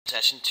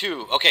Session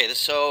 2. Okay,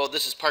 so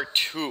this is part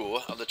 2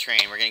 of the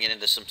terrain. We're going to get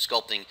into some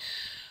sculpting.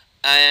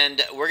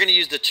 And we're going to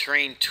use the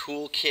terrain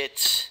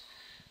toolkit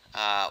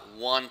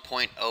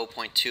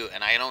 1.0.2.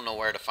 And I don't know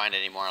where to find it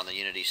anymore on the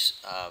Unity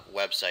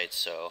website,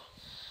 so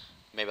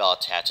maybe I'll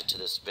attach it to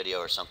this video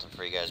or something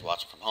for you guys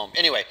watching from home.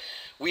 Anyway,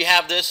 we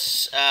have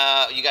this.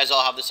 You guys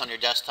all have this on your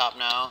desktop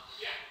now.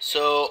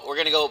 So we're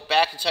going to go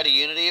back inside of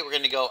Unity. We're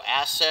going to go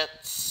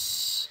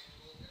Assets,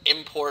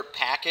 Import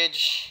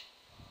Package,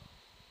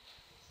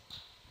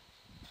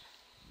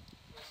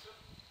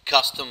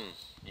 Custom,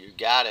 you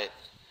got it.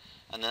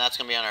 And then that's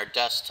going to be on our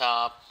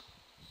desktop,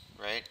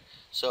 right?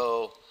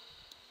 So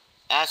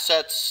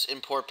Assets,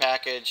 Import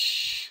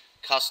Package,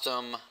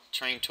 Custom,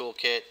 Terrain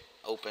Toolkit,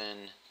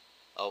 Open.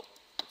 Oh,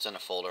 it's in a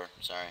folder,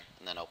 sorry.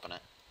 And then open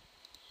it.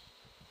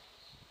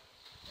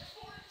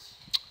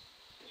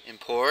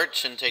 Import,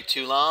 shouldn't take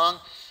too long.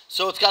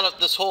 So it's got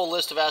this whole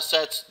list of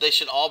assets. They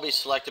should all be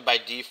selected by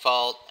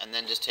default, and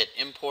then just hit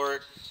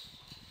Import.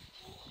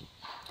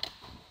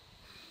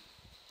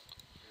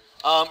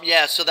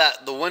 Yeah, so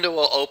that the window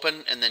will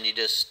open, and then you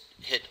just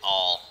hit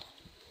All,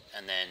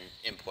 and then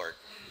Import.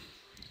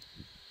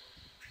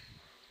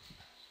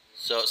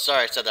 So,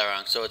 sorry, I said that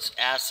wrong. So it's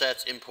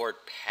Assets,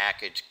 Import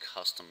Package,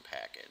 Custom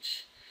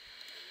Package.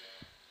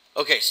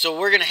 Okay, so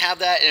we're going to have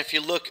that, and if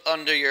you look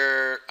under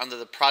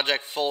the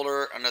project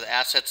folder, under the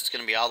assets, it's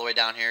going to be all the way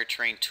down here,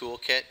 Terrain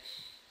Toolkit.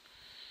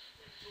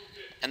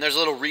 And there's a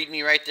little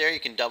README right there. You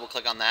can double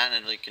click on that,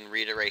 and you can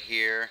read it right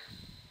here.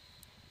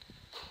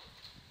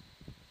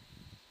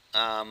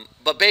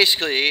 But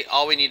basically,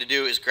 all we need to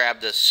do is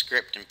grab the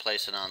script and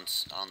place it on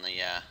the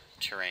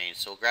terrain.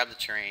 So we'll grab the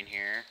terrain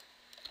here.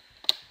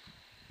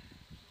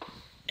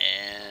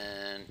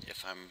 And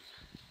if I'm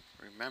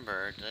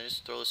remember, did I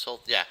just throw this whole?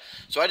 Yeah.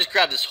 So I just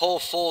grabbed this whole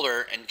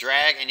folder and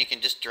drag, and you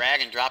can just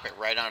drag and drop it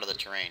right onto the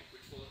terrain.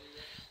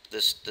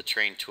 The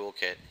terrain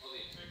toolkit.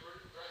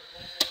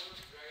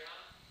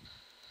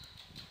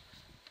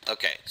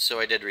 Okay, so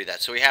I did read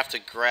that. So we have to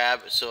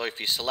grab. So if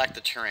you select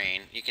the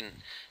terrain, you can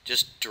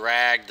just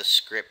drag the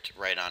script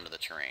right onto the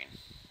terrain.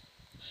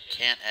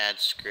 Can't add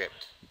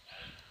script.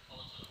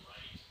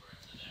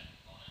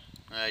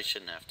 I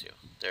shouldn't have to.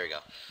 There we go.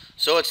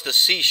 So it's the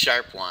C#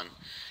 one.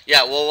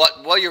 Yeah, well,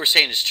 what you were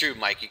saying is true,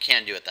 Mike. You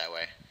can do it that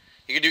way.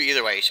 You can do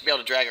either way. You should be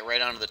able to drag it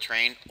right onto the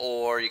terrain,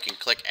 or you can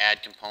click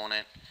Add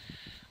Component.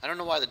 I don't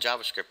know why the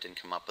JavaScript didn't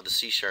come up, but the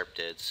C#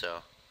 did.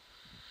 So,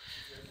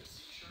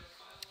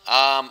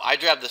 I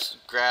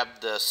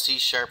grabbed the C#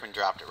 and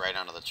dropped it right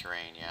onto the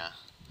terrain. Yeah,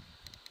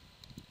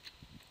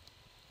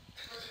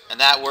 and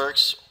that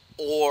works.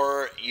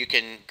 Or you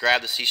can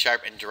grab the C#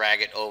 and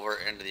drag it over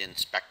into the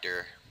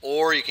inspector,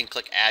 or you can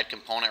click Add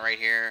Component right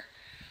here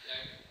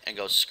and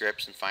go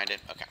Scripts and find it.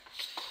 Okay.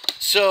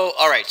 So,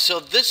 all right. So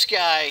this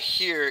guy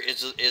here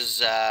is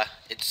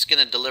it's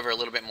going to deliver a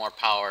little bit more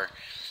power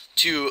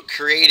to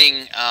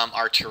creating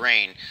our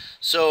terrain.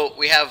 So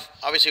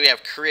obviously we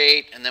have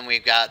create, and then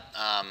we've got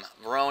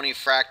Veroni,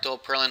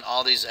 Fractal, Perlin,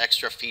 all these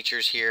extra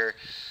features here.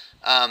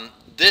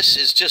 This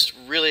is just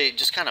really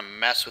just kind of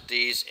mess with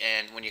these,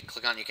 and when you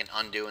click on it, you can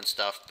undo and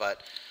stuff.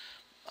 But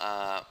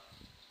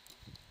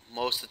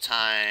most of the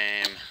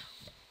time,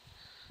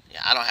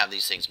 yeah, I don't have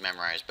these things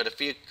memorized. But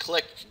if you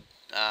click,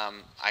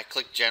 I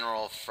click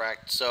General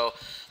Fract. So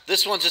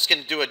this one's just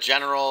going to do a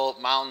general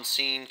mountain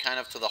scene kind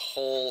of to the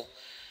whole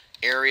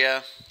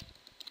area.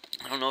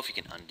 I don't know if you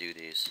can undo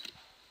these.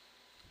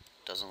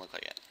 Doesn't look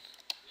like it.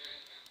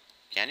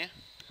 Can you?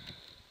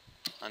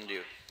 Undo.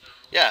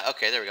 Yeah,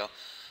 okay, there we go.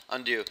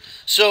 Undo.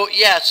 So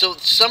yeah, so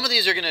some of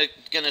these are gonna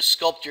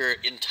sculpt your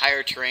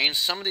entire terrain.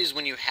 Some of these,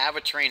 when you have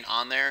a terrain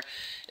on there,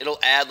 it'll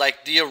add,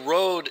 like the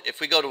erode. If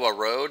we go to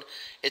erode,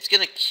 it's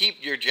gonna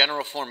keep your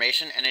general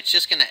formation, and it's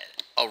just gonna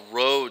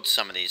erode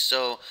some of these.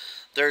 So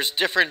there's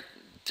different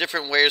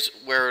ways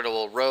where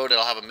it'll erode.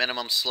 It'll have a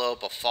minimum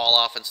slope, a fall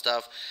off, and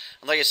stuff.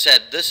 And like I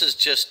said, this is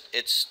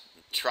it's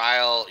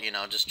trial,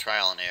 just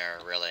trial and error,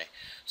 really.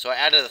 So I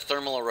added a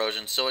thermal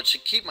erosion, so it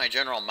should keep my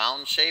general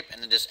mountain shape,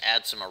 and then just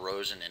add some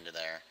erosion into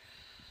there.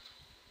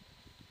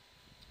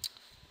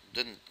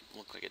 Didn't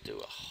look like it do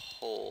a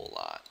whole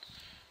lot.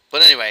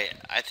 But anyway,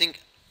 I think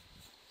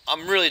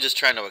I'm really just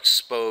trying to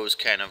expose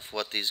kind of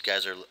what these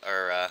guys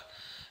are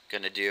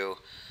going to do.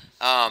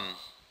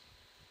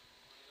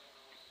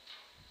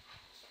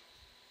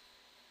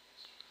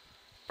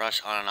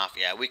 Brush on and off.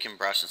 Yeah, we can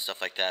brush and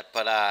stuff like that.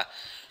 But,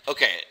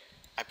 okay,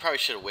 I probably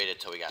should have waited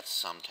till we got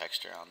some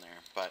texture on there.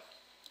 But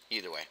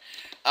either way.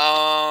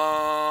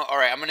 All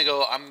right,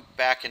 I'm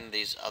back in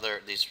these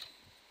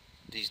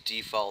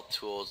default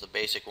tools, the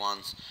basic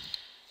ones,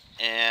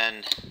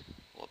 and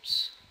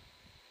whoops.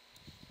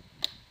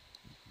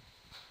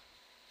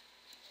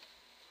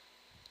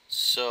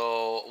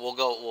 So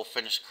we'll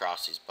finish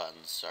across these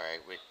buttons. Sorry,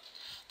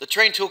 the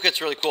terrain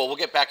toolkit's really cool. We'll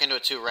get back into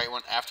it too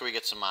after we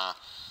get some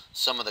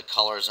of the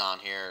colors on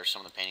here,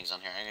 some of the paintings on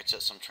here.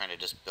 I'm trying to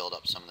just build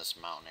up some of this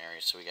mountain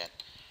area, so we get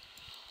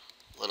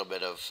a little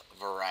bit of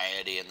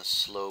variety in the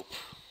slope.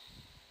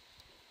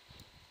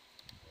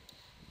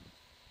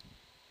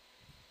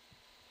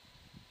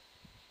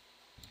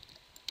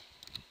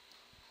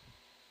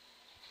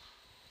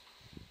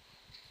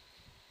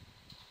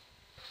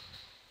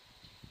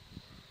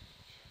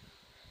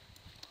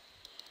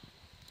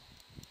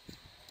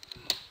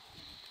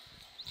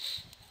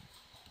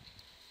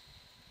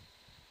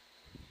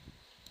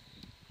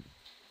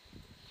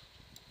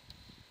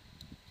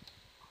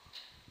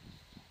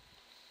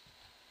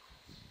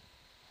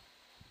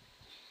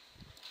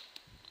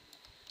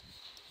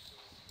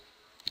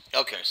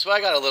 Okay, so I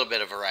got a little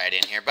bit of variety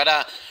in here, but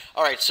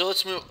all right. So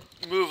let's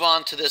move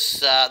on to this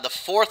the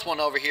fourth one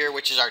over here,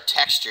 which is our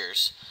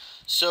textures.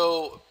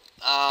 So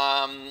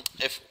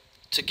if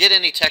to get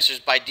any textures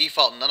by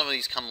default, none of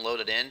these come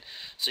loaded in.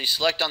 So you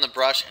select on the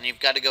brush, and you've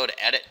got to go to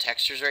Edit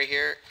Textures right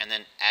here, and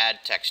then Add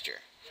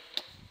Texture.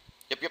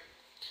 Yep.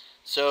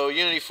 So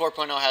Unity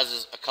 4.0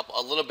 has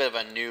a little bit of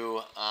a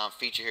new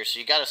feature here. So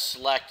you got to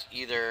select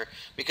either,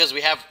 because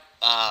we have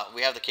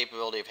the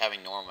capability of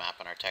having normal map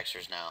on our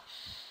textures now.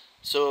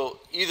 So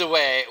either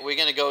way, we're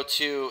going to go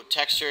to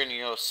texture and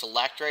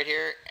select right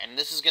here, and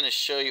this is going to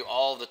show you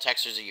all of the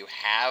textures that you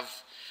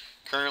have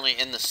currently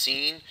in the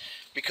scene.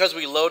 Because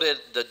we loaded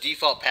the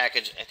default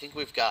package, I think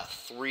we've got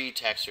 3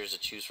 textures to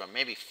choose from,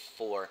 maybe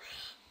 4.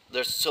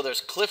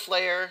 There's cliff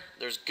layer,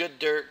 there's good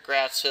dirt,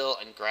 grass hill,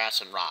 and grass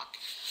and rock.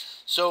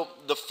 So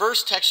the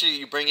first texture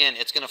you bring in,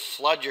 it's going to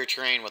flood your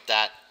terrain with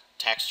that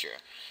texture.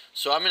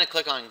 So I'm going to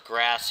click on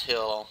grass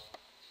hill,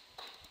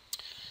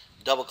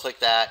 double click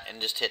that,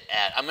 and just hit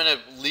add. I'm going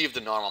to leave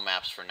the normal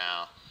maps for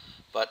now,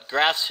 but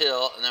grass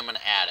hill, and then I'm going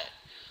to add it.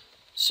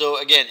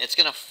 So again, it's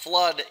going to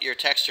flood your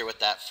texture with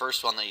that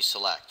first one that you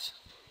select,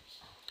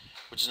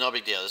 which is no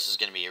big deal. This is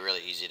going to be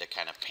really easy to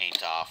kind of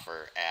paint off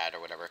or add or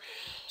whatever.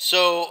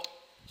 So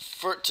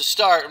to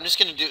start, I'm just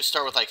going to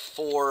start with like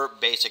 4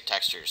 basic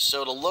textures.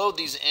 So to load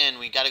these in,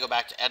 we got to go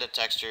back to Edit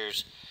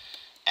Textures,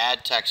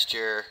 Add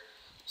Texture,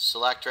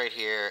 select right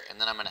here, and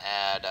then I'm going to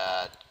add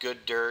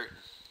good dirt.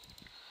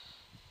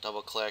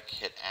 Double click,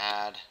 hit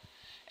add,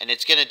 and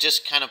it's going to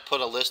just kind of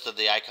put a list of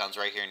the icons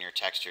right here in your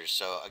textures.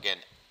 So again,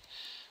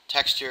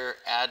 texture,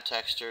 add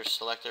texture,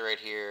 select it right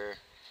here,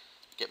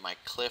 get my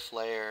cliff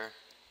layer,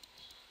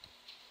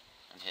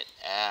 and hit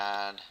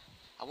add.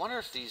 I wonder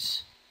if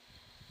these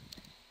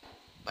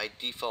by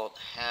default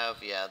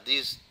have, yeah,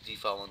 these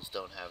default ones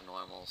don't have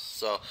normals,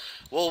 so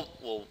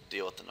we'll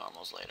deal with the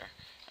normals later.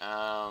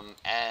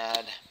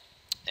 Add,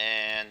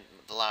 and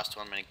the last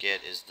one I'm going to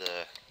get is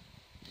the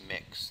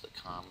mix, the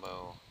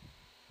combo,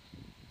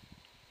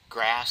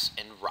 grass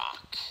and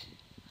rock.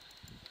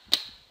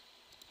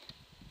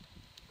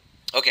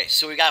 Okay,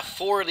 so we got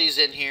 4 of these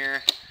in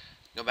here.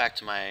 Go back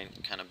to my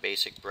kind of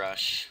basic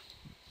brush.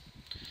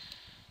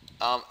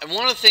 And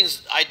one of the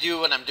things I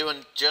do when I'm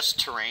doing just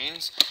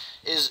terrains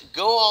is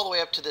go all the way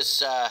up to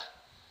this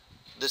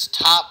this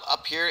top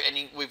up here,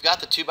 and we've got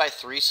the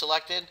 2x3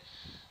 selected,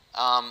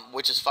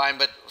 which is fine.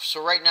 But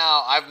so right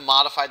now I've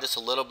modified this a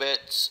little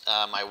bit,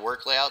 my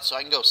work layout, so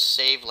I can go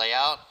Save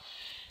Layout,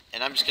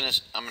 and I'm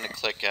gonna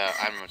click.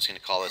 I'm just gonna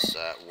call this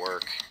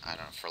work. I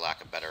don't know, for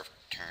lack of a better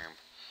term.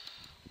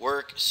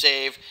 Work,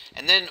 save,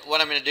 and then what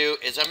I'm gonna do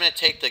is I'm gonna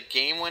take the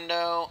game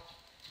window,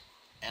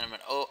 and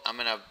I'm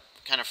gonna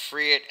kind of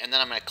free it, and then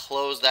I'm gonna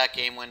close that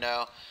game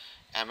window.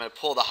 I'm going to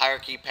pull the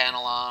hierarchy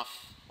panel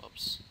off.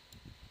 Whoops.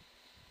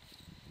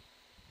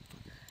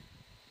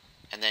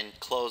 And then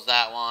close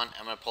that one.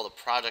 I'm going to pull the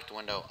project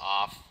window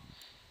off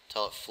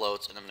until it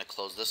floats, and I'm going to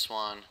close this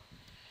one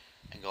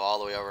and go all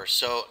the way over.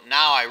 So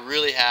now I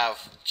really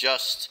have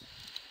just,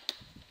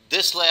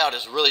 this layout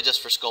is really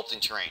just for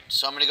sculpting terrain.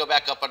 So I'm going to go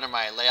back up under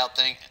my layout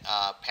thing,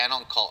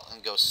 panel,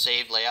 and go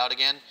Save Layout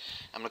again.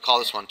 I'm going to call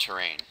this one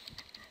Terrain.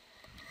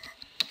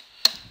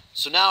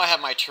 So now I have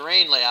my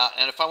terrain layout,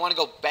 and if I want to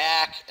go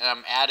back and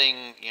I'm adding,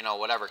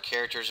 whatever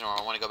characters, or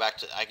I want to go back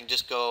to, I can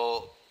just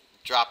go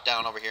drop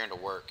down over here into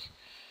work,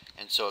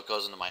 and so it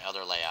goes into my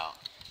other layout.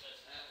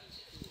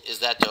 Is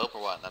that dope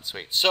or what? That's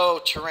sweet.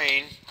 So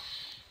terrain,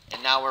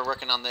 and now we're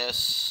working on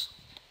this.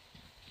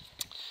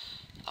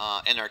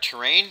 In our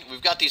terrain,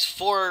 we've got these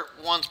 4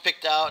 ones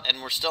picked out,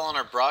 and we're still on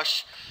our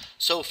brush.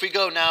 So if I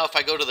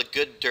go to the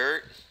good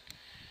dirt,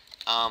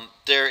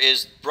 there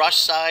is brush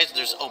size,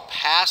 there's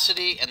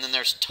opacity, and then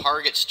there's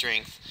target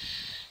strength.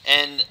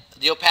 And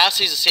the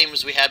opacity is the same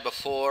as we had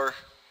before.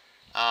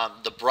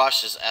 The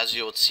brush is, as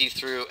you would see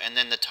through, and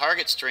then the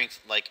target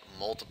strength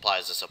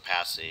multiplies this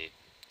opacity.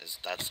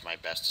 That's my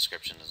best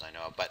description as I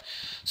know. But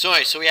so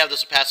anyway, so we have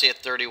this opacity at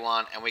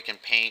 31, and we can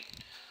paint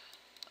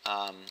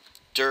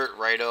dirt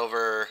right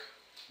over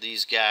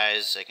these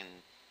guys. I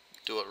can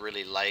do it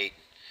really light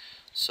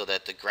so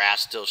that the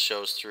grass still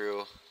shows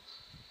through.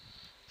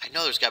 I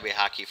know there's got to be a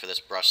hotkey for this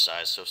brush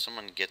size, so if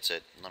someone gets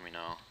it, let me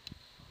know.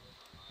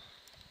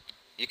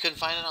 You couldn't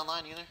find it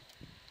online either?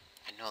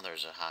 I know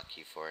there's a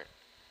hotkey for it.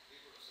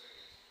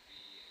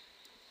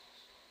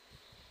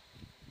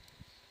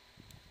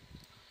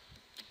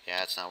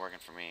 Yeah, it's not working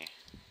for me.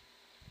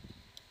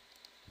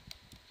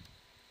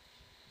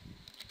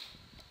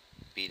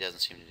 B doesn't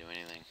seem to do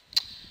anything.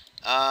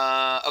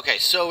 Okay,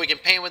 so we can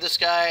paint with this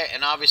guy,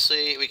 and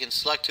obviously we can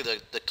select to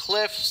the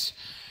cliffs.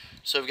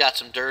 So we've got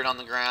some dirt on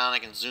the ground. I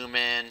can zoom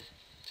in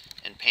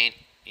and paint,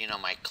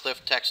 my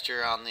cliff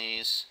texture on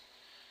these.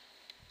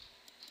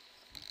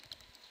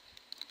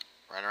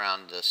 Right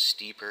around the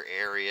steeper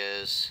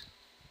areas.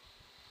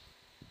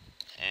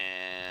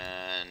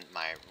 And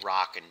my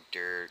rock and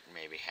dirt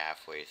maybe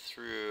halfway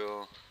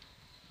through.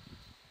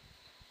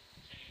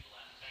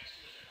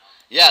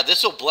 Yeah,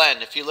 this will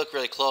blend. If you look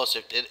really close,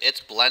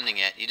 it's blending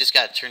it. You just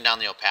got to turn down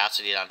the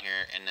opacity down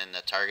here and then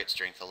the target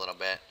strength a little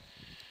bit.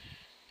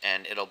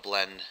 and it'll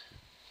blend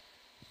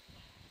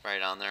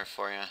right on there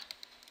for you.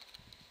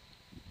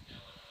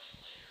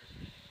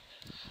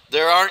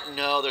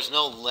 There's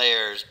no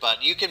layers,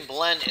 but you can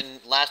blend,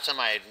 and last time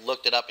I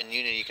looked it up in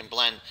Unity, you can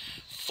blend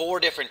 4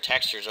 different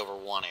textures over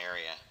one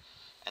area.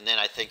 And then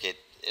I think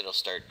it'll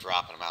start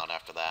dropping them out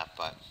after that.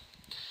 But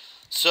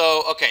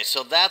so, okay,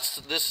 so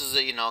this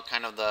is, you know,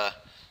 kind of the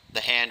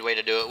hand way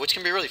to do it, which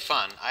can be really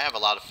fun. I have a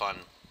lot of fun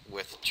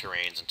with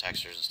terrains and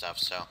textures and stuff.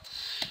 So,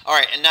 all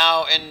right, and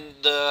now in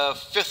the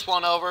 5th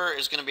one over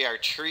is going to be our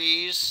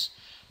trees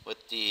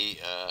with the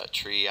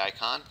tree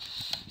icon.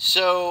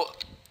 So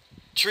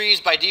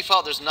trees by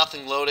default, there's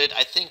nothing loaded.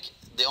 I think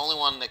the only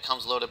one that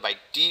comes loaded by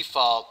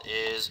default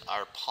is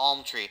our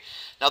palm tree.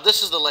 Now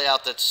this is the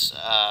layout that's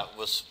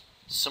was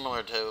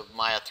similar to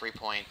Maya 3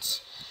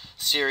 Points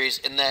series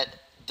in that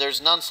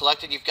there's none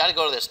selected. You've got to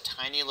go to this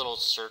tiny little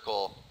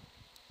circle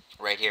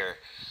right here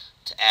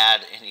to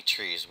add any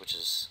trees, which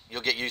is,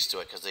 you'll get used to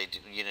it because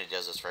Unity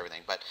does this for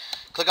everything. But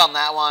click on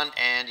that one,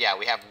 and yeah,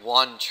 we have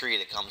 1 tree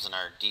that comes in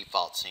our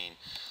default scene.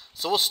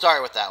 So we'll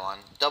start with that one.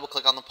 Double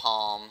click on the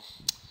palm.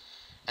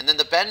 And then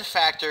the bend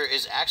factor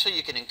is actually,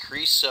 you can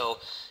increase, so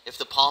if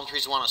the palm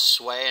trees want to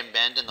sway and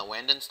bend in the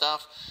wind and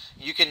stuff,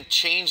 you can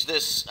change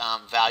this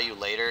value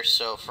later.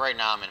 So for right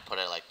now, I'm going to put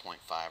it at like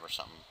 0.5 or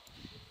something.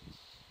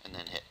 And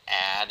then hit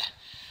add.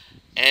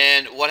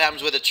 And what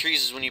happens with the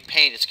trees is when you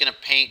paint, it's going to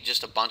paint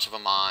just a bunch of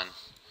them on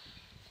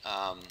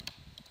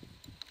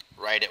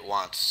right at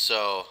once.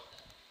 So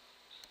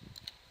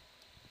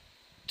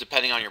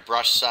depending on your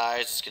brush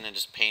size, it's going to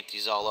just paint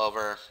these all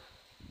over.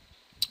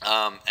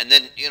 And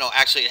then, you know,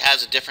 actually it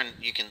has a different,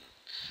 you can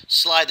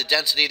slide the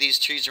density of these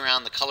trees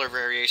around, the color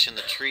variation,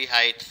 the tree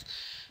height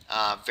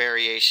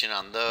variation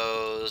on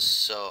those.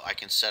 So I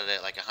can set it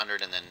at like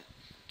 100 and then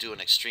do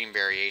an extreme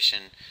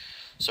variation.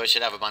 So I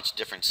should have a bunch of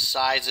different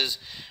sizes.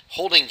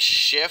 Holding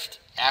shift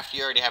after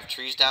you already have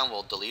trees down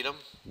will delete them.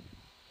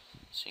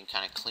 So you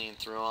can kind of clean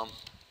through them.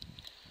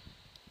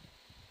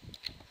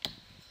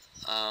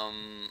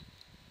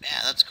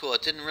 Yeah, that's cool.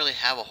 It didn't really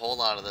have a whole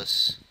lot of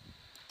this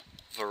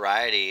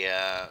variety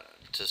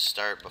to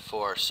start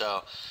before.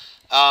 So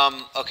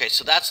okay,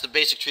 so that's the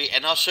basic tree,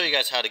 and I'll show you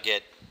guys how to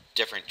get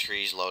different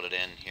trees loaded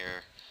in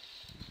here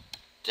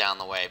down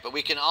the way. But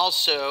we can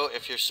also,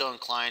 if you're so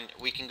inclined,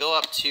 we can go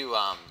up to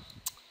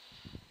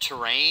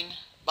terrain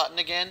button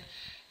again,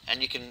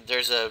 and you can,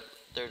 there's a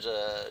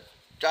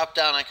drop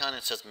down icon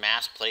that says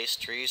mass place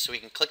trees, so we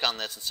can click on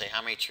this and say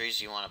how many trees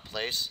you want to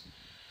place.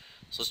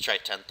 So let's try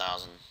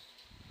 10,000.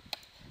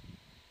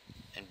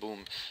 And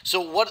boom. So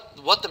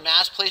what the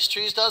mass place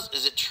trees does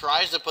is it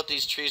tries to put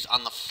these trees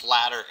on the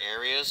flatter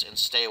areas and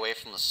stay away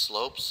from the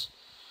slopes.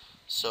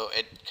 So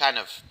it kind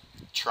of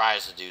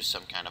tries to do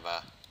some kind of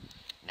a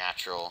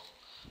natural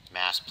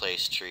mass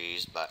place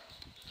trees, but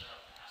is there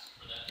a mask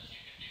for that you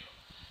can do?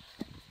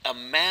 a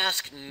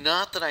mask,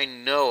 not that I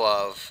know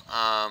of.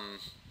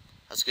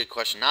 That's a good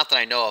question. Not that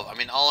I know of. I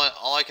mean,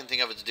 all I can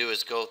think of it to do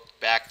is go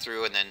back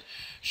through and then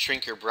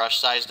shrink your brush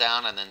size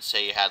down, and then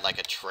say you had like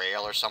a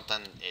trail or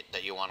something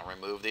that you want to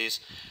remove these.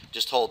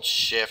 Just hold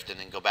shift and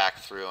then go back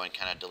through and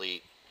kind of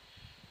delete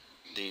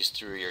these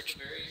through your. Does the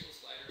variation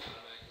slider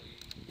automatically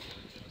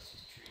adjust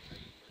tree height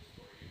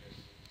for you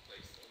as you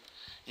place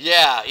them?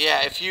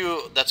 Yeah. If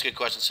you, that's a good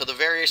question. So the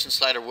variation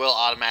slider will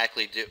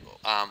automatically do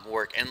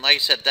work, and like I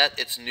said, that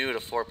it's new to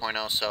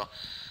 4.0, so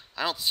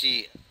I don't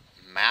see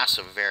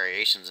massive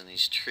variations in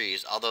these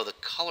trees, although the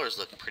colors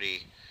look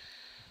pretty.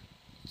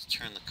 Let's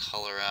turn the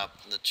color up,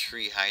 the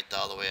tree height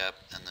all the way up,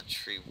 and the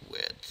tree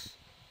width,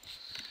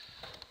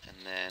 and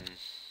then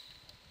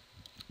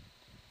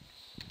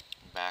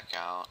back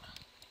out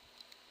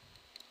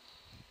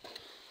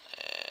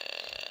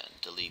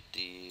and delete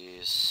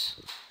these,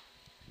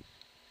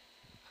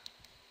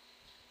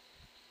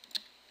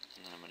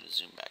 and then I'm going to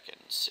zoom back in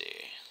and see.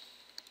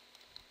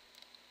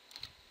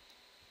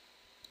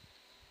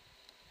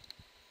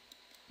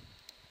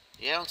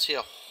 Yeah, I don't see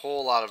a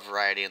whole lot of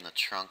variety in the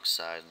trunk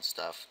size and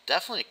stuff.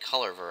 Definitely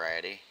color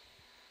variety.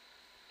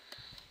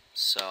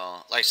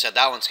 So, like I said,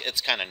 that one's,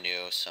 it's kind of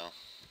new, so.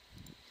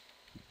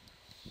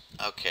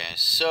 Okay,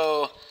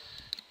 so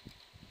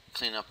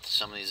clean up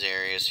some of these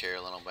areas here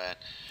a little bit.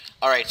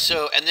 All right,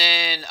 so, and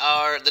then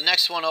the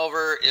next one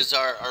over is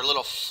our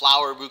little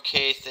flower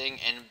bouquet thing,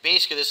 and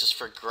basically this is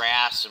for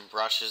grass and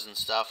brushes and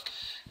stuff.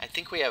 I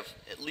think we have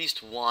at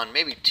least 1,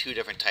 maybe 2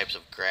 different types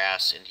of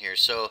grass in here.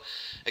 So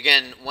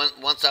again,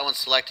 once that one's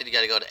selected, you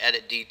got to go to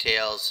edit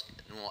details,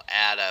 and we'll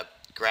add a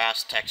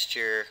grass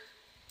texture,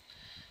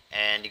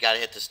 and you got to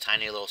hit this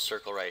tiny little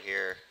circle right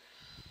here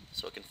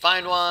so we can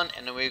find one.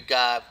 And then we've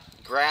got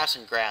grass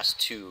and grass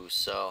 2,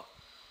 so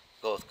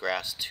go with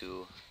grass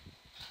 2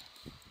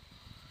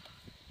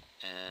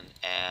 and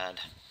add.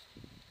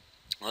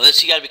 Well,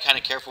 this you got to be kind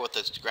of careful with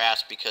this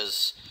grass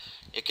because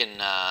it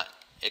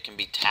can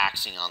be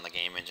taxing on the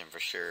game engine for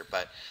sure.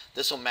 But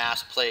this will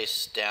mass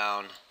place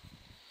down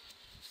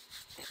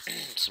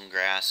some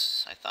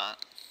grass, I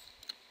thought.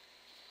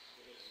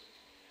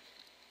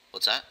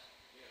 What's that?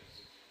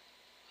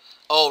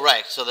 Oh,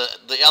 right. So the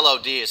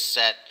LOD is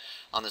set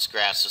on this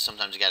grass, so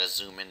sometimes you got to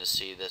zoom in to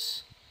see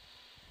this.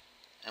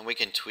 And we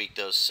can tweak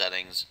those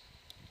settings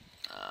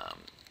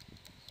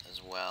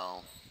as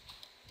well.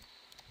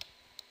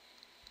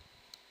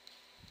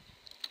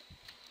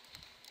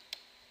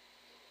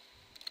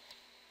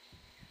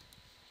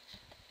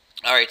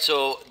 All right,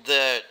 so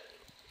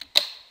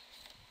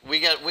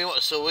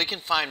we can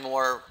find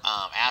more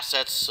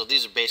assets. So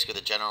these are basically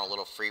the general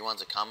little free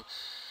ones that come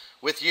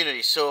with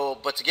Unity. So,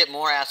 but to get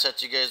more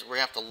assets, we're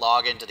gonna have to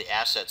log into the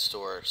asset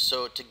store.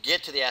 So to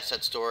get to the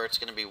asset store, it's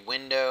gonna be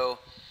Window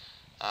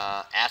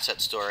Asset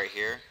Store right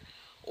here,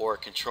 or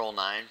Control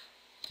 9.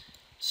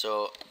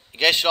 So you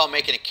guys should all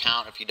make an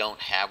account if you don't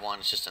have one.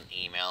 It's just an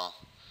email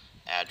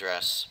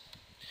address,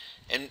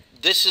 and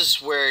this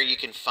is where you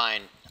can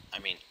find, I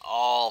mean,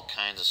 all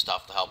kinds of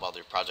stuff to help out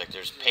your project.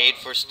 There's paid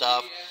for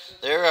stuff.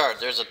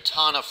 There's a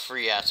ton of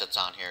free assets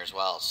on here as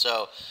well.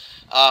 So,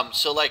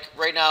 so like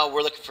right now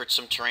we're looking for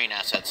some terrain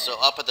assets. So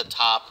up at the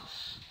top,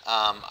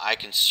 I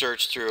can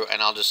search through, and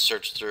I'll just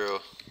search through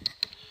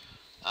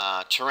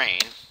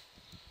terrain.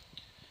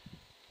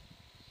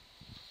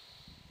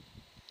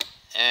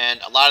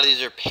 And a lot of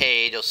these are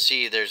paid. You'll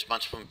see there's a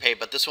bunch of them paid,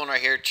 but this one right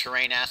here,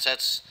 terrain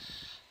assets,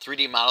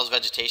 3D models,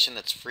 vegetation,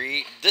 that's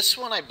free. This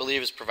one I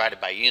believe is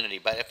provided by Unity,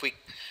 but if we,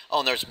 oh,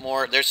 and there's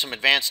more. There's some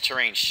advanced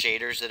terrain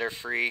shaders that are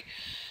free.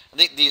 I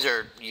think these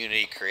are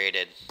Unity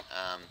created.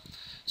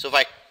 So if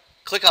I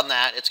click on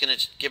that, it's going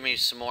to give me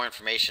some more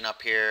information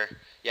up here.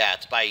 Yeah,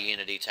 it's by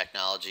Unity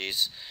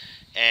Technologies.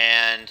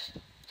 And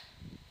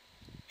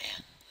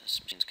man, this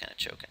machine's kind of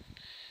choking.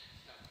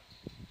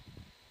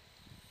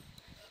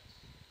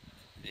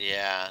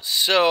 Yeah,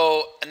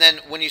 so, and then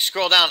when you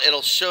scroll down,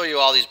 it'll show you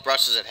all these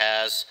brushes it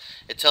has.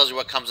 It tells you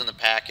what comes in the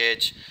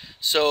package.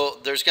 So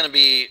there's going to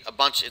be a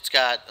bunch. It's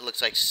got, it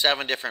looks like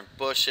 7 different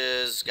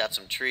bushes, got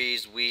some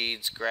trees,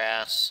 weeds,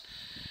 grass,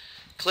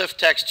 cliff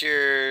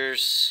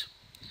textures,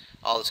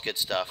 all this good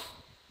stuff.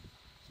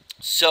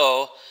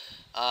 So,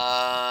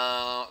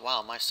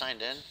 wow, am I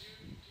signed in?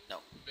 No.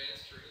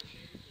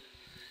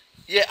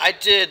 Yeah, I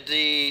did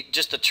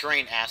just the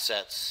terrain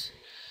assets.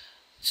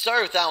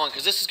 Start with that one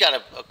because this has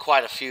got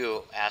quite a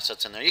few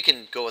assets in there. You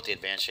can go with the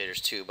advanced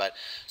shaders too. But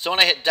so when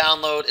I hit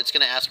download, it's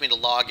going to ask me to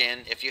log in.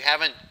 If you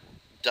haven't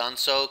done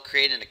so,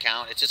 create an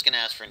account. It's just going to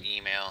ask for an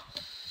email,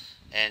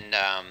 and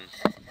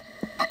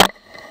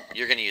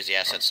you're going to use the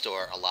asset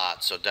store a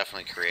lot. So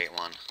definitely create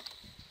one.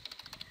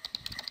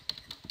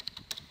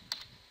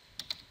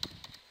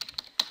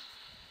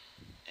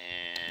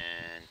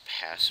 And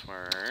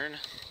password.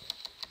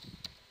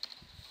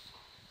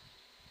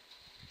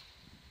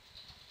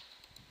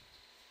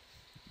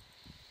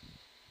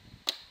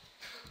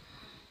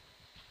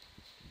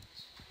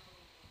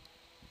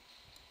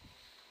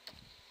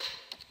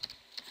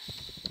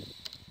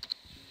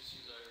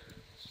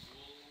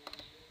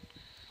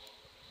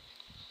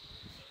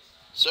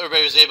 So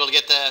everybody was able to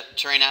get the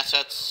terrain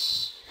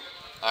assets?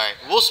 All right,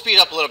 we'll speed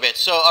up a little bit.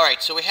 So, all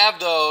right, so we have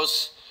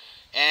those.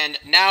 And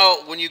now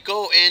when you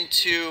go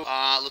into,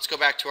 let's go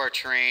back to our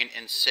terrain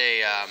and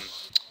say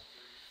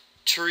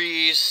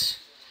trees.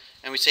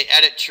 And we say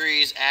edit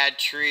trees, add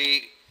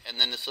tree, and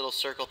then this little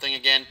circle thing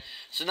again.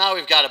 So now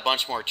we've got a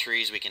bunch more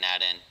trees we can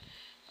add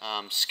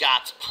in.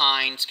 Scott's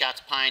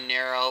pine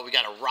narrow. We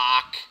got a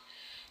rock.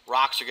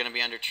 Rocks are going to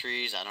be under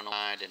trees. I don't know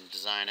why I didn't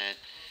design it.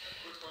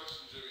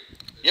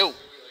 Yo.